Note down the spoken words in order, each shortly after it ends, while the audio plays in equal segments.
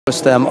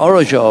Rustam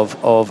Orujov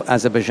of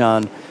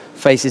Azerbaijan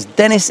faces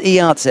Denis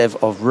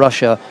Iartcev of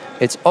Russia.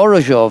 It's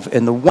Orujov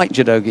in the white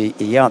judogi,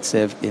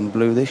 Iartcev in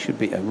blue. This should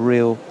be a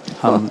real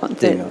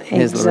humdinger.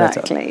 Here's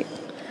exactly.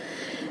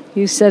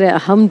 You said it, a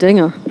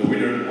humdinger.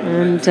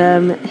 And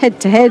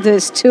head-to-head,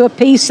 it's two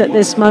apiece at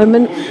this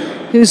moment.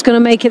 Who's going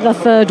to make it the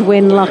third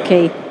win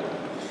lucky?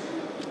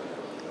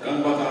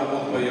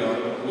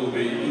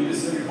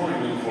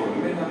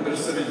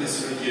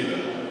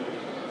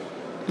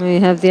 We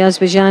have the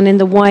Azerbaijan in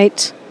the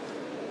white.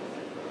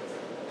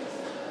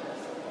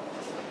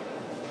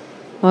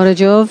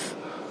 Orujov,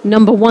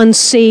 #1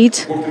 seed.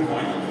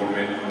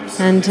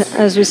 And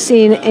as we've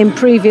seen in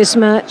previous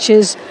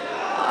matches,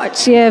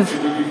 Iartcev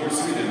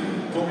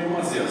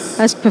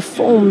has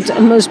performed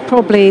most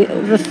probably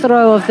the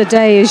throw of the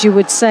day, as you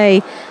would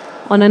say,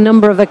 on a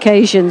number of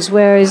occasions,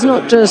 where he's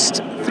not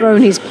just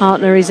thrown his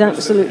partner, he's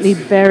absolutely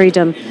buried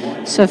him.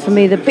 So for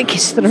me, the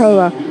biggest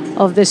thrower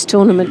of this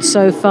tournament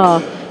so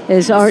far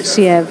is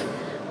Iartcev.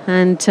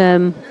 And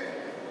it'll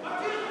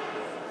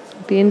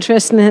be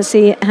interesting to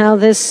see how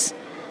this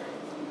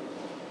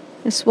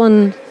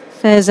one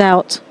fares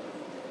out.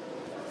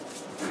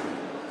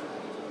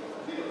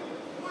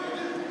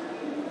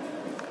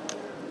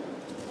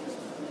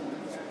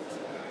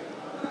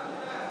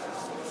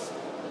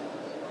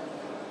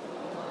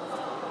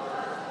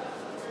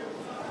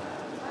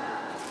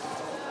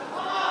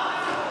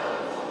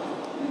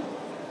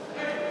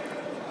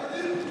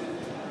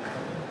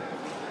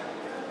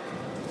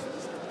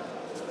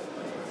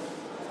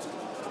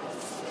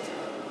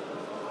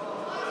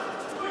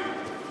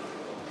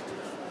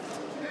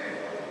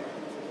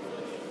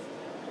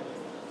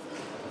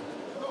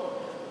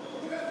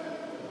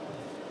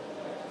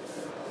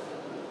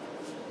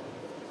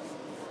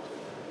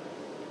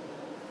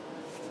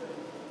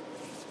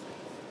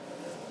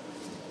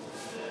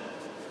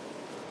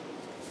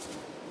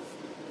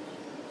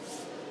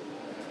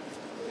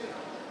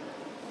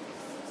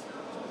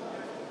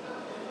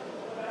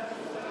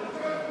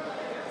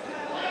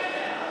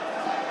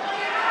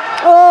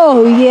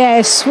 Oh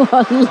yes,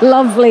 what a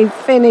lovely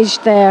finish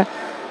there.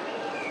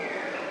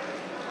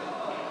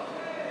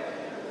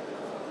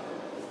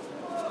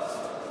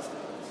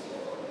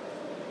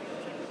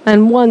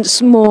 And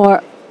once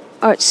more,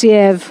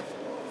 Iartcev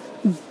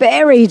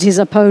buried his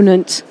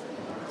opponent.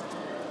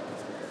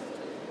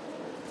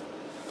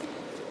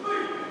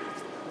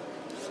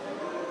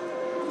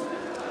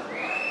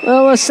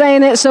 Well, we're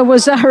saying it's a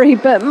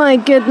Wazari, but my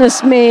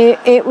goodness me,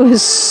 it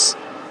was,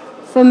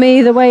 for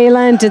me, the way he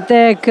landed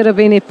there could have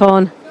been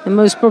Ippon. And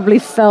most probably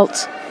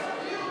felt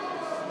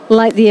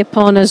like the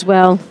Ippon as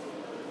well.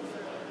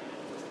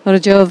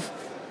 Orujov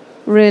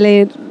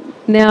really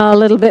now a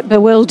little bit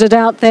bewildered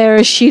out there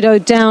as Shido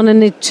down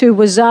and the two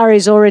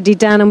Wazaris already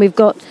down, and we've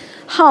got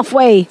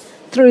halfway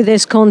through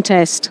this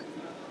contest.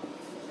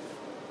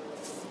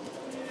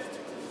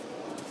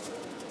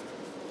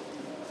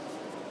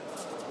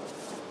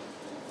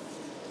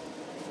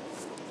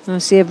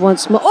 Iartcev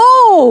once more.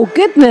 Oh,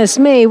 goodness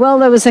me. Well,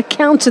 there was a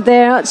counter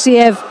there.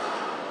 Iartcev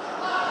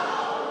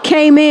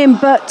came in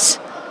but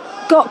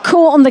got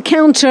caught on the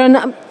counter, and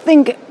I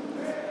think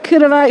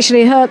could have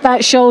actually hurt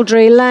that shoulder.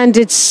 He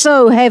landed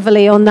so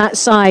heavily on that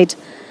side,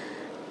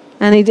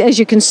 and he, as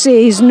you can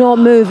see, he's not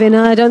moving.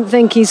 I don't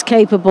think he's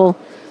capable.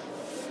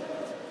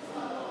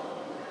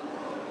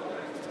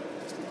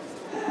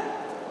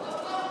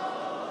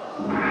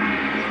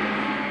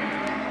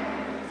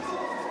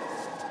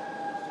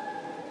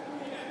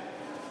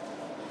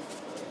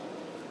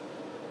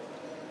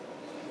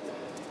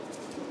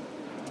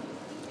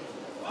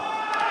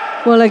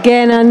 Well,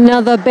 again,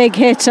 another big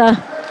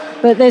hitter,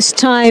 but this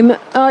time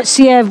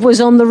Iartcev was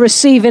on the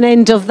receiving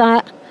end of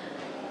that.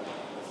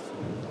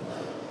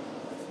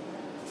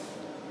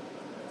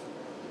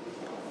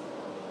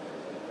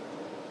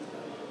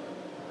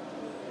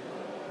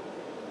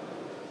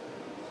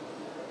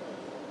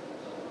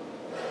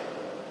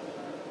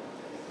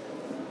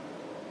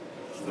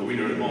 The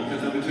winner of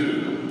contest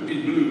 #2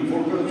 in blue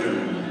for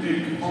Belgium,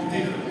 Dick.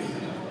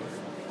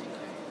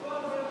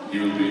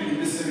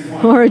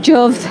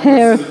 Orujov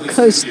there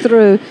goes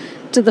through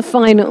to the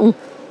final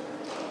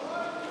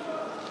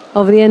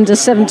of the under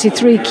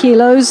 73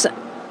 kilos.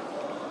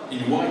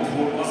 In white